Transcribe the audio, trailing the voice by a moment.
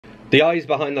The eyes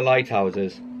behind the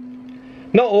lighthouses.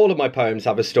 Not all of my poems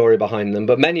have a story behind them,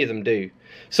 but many of them do.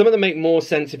 Some of them make more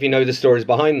sense if you know the stories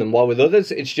behind them, while with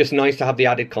others it's just nice to have the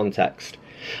added context.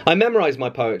 I memorise my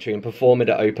poetry and perform it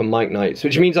at open mic nights,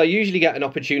 which means I usually get an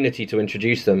opportunity to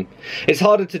introduce them. It's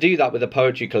harder to do that with a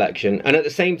poetry collection, and at the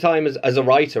same time as a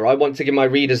writer I want to give my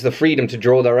readers the freedom to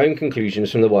draw their own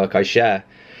conclusions from the work I share.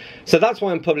 So that's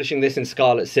why I'm publishing this in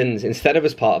Scarlet Sins instead of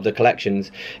as part of the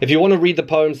collections. If you want to read the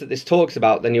poems that this talks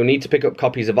about, then you'll need to pick up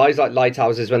copies of Eyes Like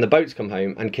Lighthouses When the Boats Come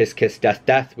Home and Kiss Kiss Death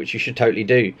Death, which you should totally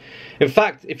do. In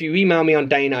fact, if you email me on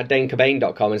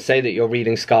dane@danecobain.com and say that you're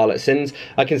reading Scarlet Sins,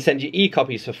 I can send you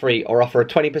e-copies for free or offer a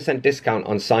 20% discount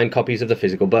on signed copies of the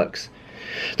physical books.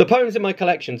 The poems in my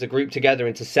collections are grouped together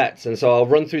into sets, and so I'll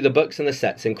run through the books and the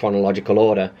sets in chronological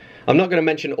order. I'm not going to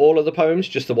mention all of the poems,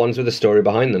 just the ones with a story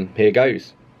behind them. Here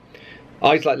goes.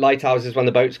 Eyes Like Lighthouses When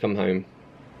the Boats Come Home.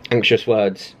 Anxious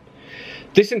Words.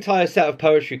 This entire set of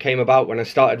poetry came about when I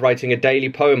started writing a daily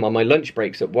poem on my lunch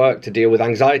breaks at work to deal with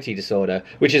anxiety disorder,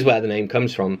 which is where the name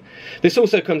comes from. This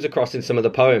also comes across in some of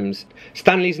the poems.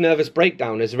 Stanley's Nervous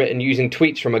Breakdown is written using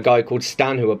tweets from a guy called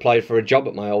Stan who applied for a job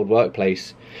at my old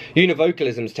workplace.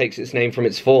 Univocalisms takes its name from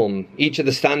its form. Each of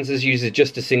the stanzas uses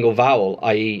just a single vowel,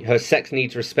 i.e. her sex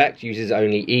needs respect uses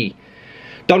only E.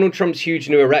 Donald Trump's huge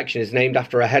new erection is named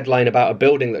after a headline about a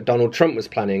building that Donald Trump was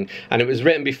planning, and it was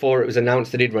written before it was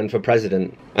announced that he'd run for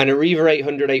president. And Arriva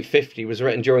 800-850 was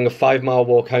written during a 5-mile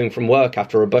walk home from work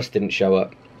after a bus didn't show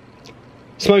up.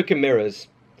 Smoke and Mirrors.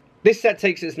 This set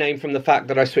takes its name from the fact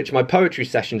that I switched my poetry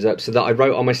sessions up so that I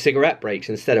wrote on my cigarette breaks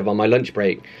instead of on my lunch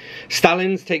break.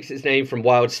 Stallions takes its name from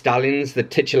Wild Stallions, the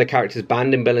titular character's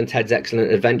band in Bill and Ted's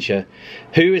Excellent Adventure.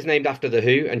 Who is named after The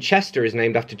Who, and Chester is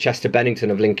named after Chester Bennington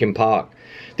of Linkin Park.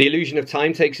 The Illusion of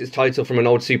Time takes its title from an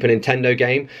old Super Nintendo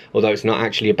game, although it's not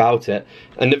actually about it.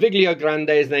 And Naviglio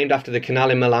Grande is named after the canal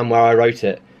in Milan where I wrote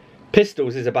it.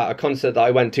 Pistols is about a concert that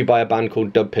I went to by a band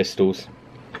called Dub Pistols.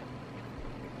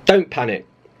 Don't Panic.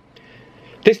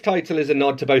 This title is a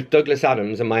nod to both Douglas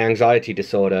Adams and my anxiety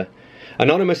disorder.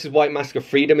 Anonymous's White Mask of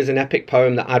Freedom is an epic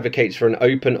poem that advocates for an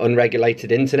open,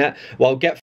 unregulated internet, while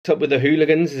Get F***ed Up with the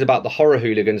Hooligans is about the horror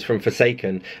hooligans from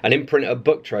Forsaken, an imprint of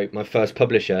Book Trope, my first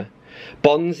publisher.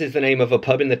 Bonds is the name of a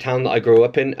pub in the town that I grew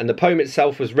up in, and the poem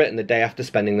itself was written the day after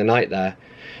spending the night there.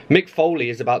 Mick Foley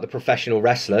is about the professional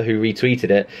wrestler who retweeted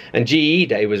it, and GE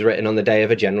Day was written on the day of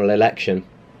a general election.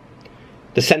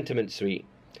 The Sentiment Suite.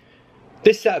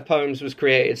 This set of poems was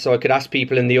created so I could ask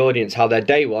people in the audience how their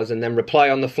day was and then reply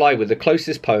on the fly with the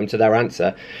closest poem to their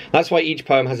answer. That's why each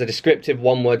poem has a descriptive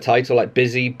one-word title like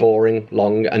busy, boring,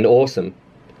 long and awesome.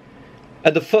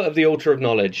 At the Foot of the Altar of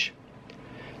Knowledge.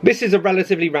 This is a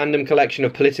relatively random collection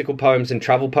of political poems and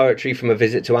travel poetry from a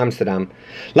visit to Amsterdam.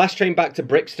 Last Train Back to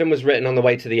Brixton was written on the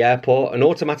way to the airport, and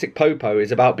Automatic Popo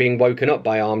is about being woken up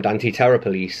by armed anti-terror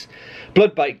police.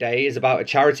 Blood Bike Day is about a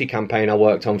charity campaign I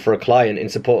worked on for a client in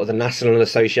support of the National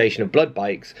Association of Blood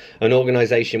Bikes, an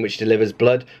organisation which delivers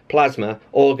blood, plasma,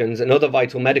 organs and other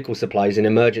vital medical supplies in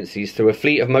emergencies through a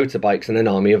fleet of motorbikes and an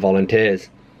army of volunteers.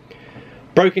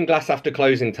 Broken Glass After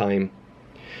Closing Time.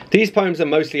 These poems are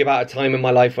mostly about a time in my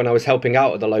life when I was helping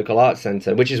out at the local arts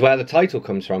centre, which is where the title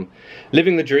comes from.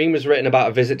 Living the Dream was written about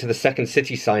a visit to the Second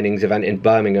City Signings event in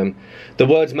Birmingham. The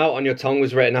Words Melt on Your Tongue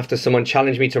was written after someone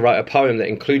challenged me to write a poem that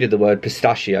included the word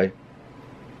pistachio.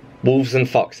 Wolves and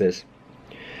Foxes.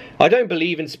 I don't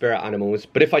believe in spirit animals,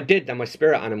 but if I did, then my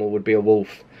spirit animal would be a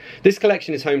wolf. This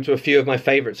collection is home to a few of my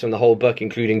favourites from the whole book,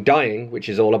 including Dying, which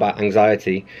is all about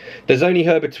anxiety. There's Only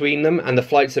Her Between Them and The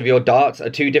Flights of Your Darts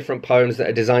are two different poems that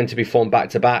are designed to be formed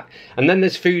back to back. And then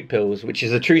there's Food Pills, which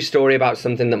is a true story about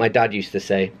something that my dad used to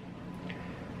say.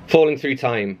 Falling Through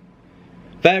Time.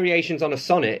 Variations on a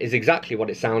Sonnet is exactly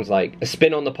what it sounds like, a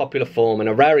spin on the popular form and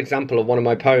a rare example of one of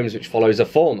my poems which follows a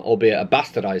form, albeit a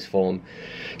bastardised form.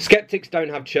 Skeptics Don't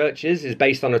Have Churches is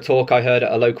based on a talk I heard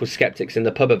at a local Skeptics in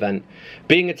the Pub event.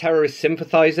 Being a Terrorist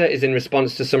Sympathiser is in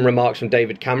response to some remarks from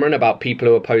David Cameron about people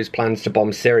who oppose plans to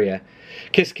bomb Syria.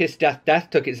 Kiss Kiss Death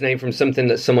Death took its name from something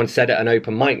that someone said at an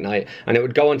open mic night, and it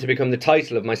would go on to become the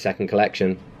title of my second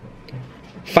collection.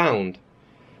 Found.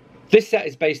 This set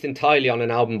is based entirely on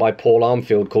an album by Paul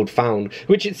Armfield called Found,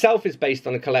 which itself is based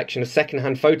on a collection of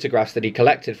second-hand photographs that he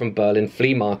collected from Berlin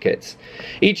flea markets.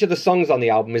 Each of the songs on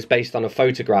the album is based on a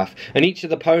photograph, and each of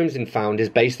the poems in Found is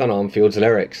based on Armfield's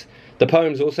lyrics. The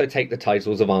poems also take the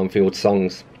titles of Armfield's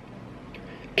songs.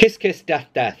 Kiss Kiss Death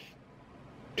Death.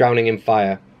 Drowning in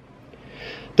Fire.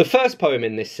 The first poem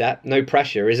in this set, No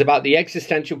Pressure, is about the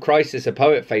existential crisis a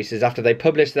poet faces after they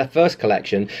publish their first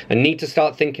collection and need to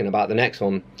start thinking about the next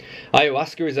one.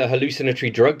 Ayahuasca is a hallucinatory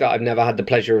drug that I've never had the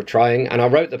pleasure of trying, and I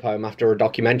wrote the poem after a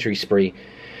documentary spree.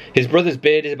 His brother's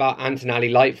beard is about Ant and Ali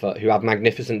Lightfoot, who have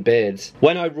magnificent beards.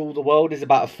 When I Rule the World is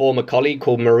about a former colleague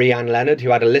called Marie Anne Leonard, who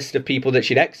had a list of people that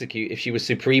she'd execute if she was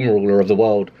supreme ruler of the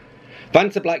world.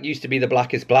 Vantablack used to be the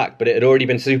blackest black, but it had already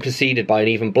been superseded by an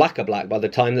even blacker black by the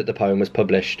time that the poem was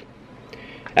published.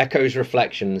 Echoes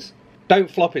Reflections. Don't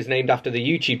Flop is named after the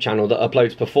YouTube channel that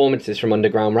uploads performances from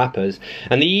underground rappers,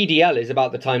 and the EDL is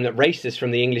about the time that racists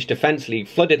from the English Defence League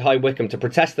flooded High Wycombe to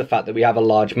protest the fact that we have a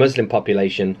large Muslim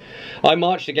population. I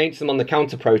marched against them on the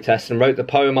counter-protest and wrote the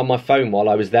poem on my phone while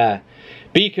I was there.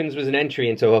 Beacons was an entry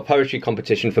into a poetry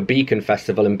competition for Beacon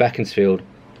Festival in Beaconsfield.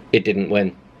 It didn't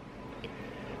win.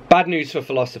 Bad news for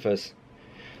philosophers.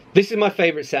 This is my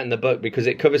favourite set in the book because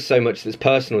it covers so much that's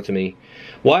personal to me.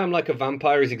 Why I'm Like a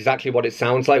Vampire is exactly what it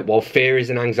sounds like, while Fear is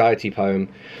an anxiety poem.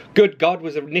 Good God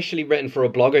was initially written for a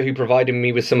blogger who provided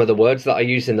me with some of the words that I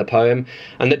used in the poem,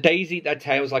 and that Days Eat Their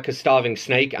Tails Like a Starving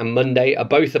Snake and Monday are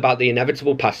both about the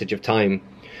inevitable passage of time.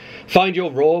 Find Your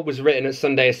Roar was written at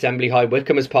Sunday Assembly High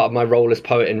Wycombe as part of my role as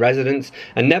poet in residence,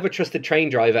 and Never Trust a Train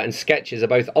Driver and Sketches are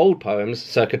both old poems,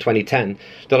 circa 2010,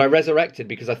 that I resurrected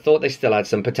because I thought they still had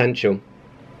some potential.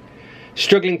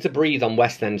 Struggling to Breathe on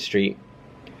West End Street.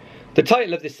 The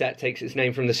title of this set takes its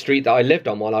name from the street that I lived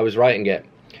on while I was writing it.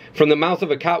 From the Mouth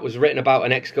of a Cat was written about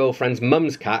an ex-girlfriend's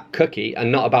mum's cat, Cookie, and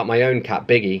not about my own cat,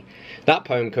 Biggie. That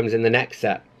poem comes in the next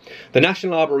set. The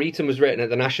National Arboretum was written at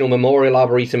the National Memorial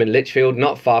Arboretum in Lichfield,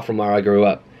 not far from where I grew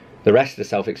up. The rest are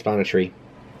self-explanatory.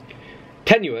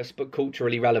 Tenuous but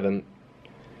culturally relevant.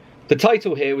 The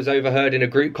title here was overheard in a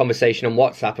group conversation on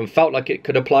WhatsApp and felt like it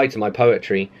could apply to my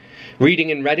poetry.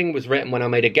 Reading in Reading was written when I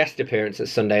made a guest appearance at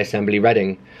Sunday Assembly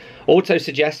Reading.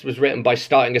 Autosuggest was written by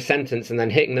starting a sentence and then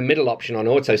hitting the middle option on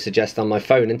Autosuggest on my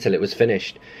phone until it was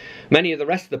finished. Many of the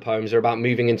rest of the poems are about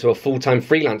moving into a full-time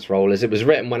freelance role, as it was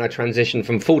written when I transitioned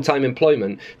from full-time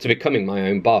employment to becoming my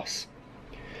own boss.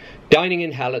 Dining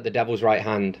in Hell at the Devil's Right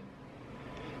Hand.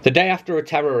 The Day After a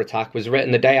Terror Attack was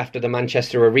written the day after the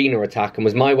Manchester Arena attack and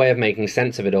was my way of making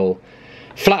sense of it all.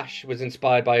 Flash was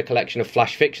inspired by a collection of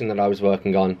flash fiction that I was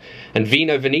working on, and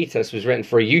Vino Vanitas was written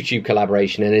for a YouTube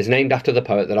collaboration and is named after the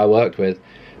poet that I worked with.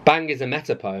 Bang is a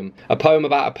meta-poem, a poem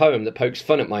about a poem that pokes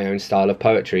fun at my own style of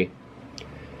poetry.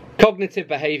 Cognitive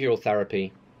Behavioural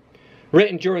Therapy.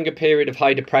 Written during a period of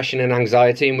high depression and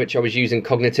anxiety in which I was using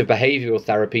cognitive behavioural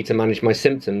therapy to manage my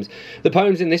symptoms, the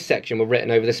poems in this section were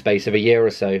written over the space of a year or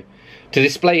so. To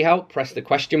display help, press the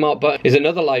question mark button is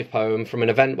another live poem from an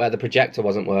event where the projector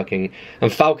wasn't working,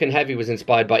 and Falcon Heavy was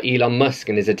inspired by Elon Musk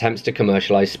and his attempts to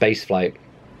commercialise spaceflight.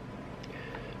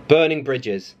 Burning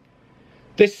Bridges.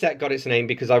 This set got its name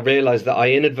because I realised that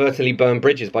I inadvertently burn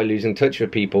bridges by losing touch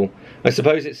with people. I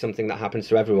suppose it's something that happens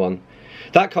to everyone.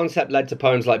 That concept led to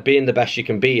poems like Being the Best You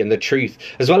Can Be and The Truth,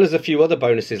 as well as a few other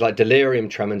bonuses like Delirium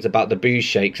Tremens about the booze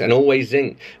shakes and Always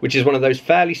Zinc, which is one of those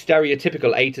fairly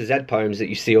stereotypical A to Z poems that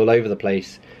you see all over the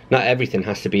place. Not everything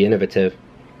has to be innovative.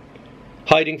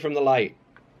 Hiding from the Light.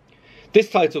 This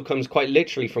title comes quite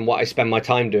literally from what I spend my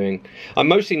time doing. I'm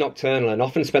mostly nocturnal and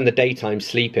often spend the daytime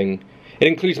sleeping. It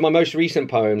includes my most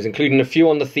recent poems, including a few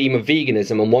on the theme of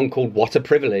veganism and one called What a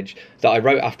Privilege that I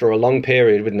wrote after a long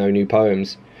period with no new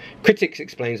poems. Critics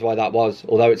explains why that was,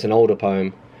 although it's an older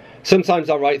poem. Sometimes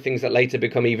I write things that later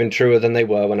become even truer than they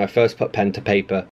were when I first put pen to paper.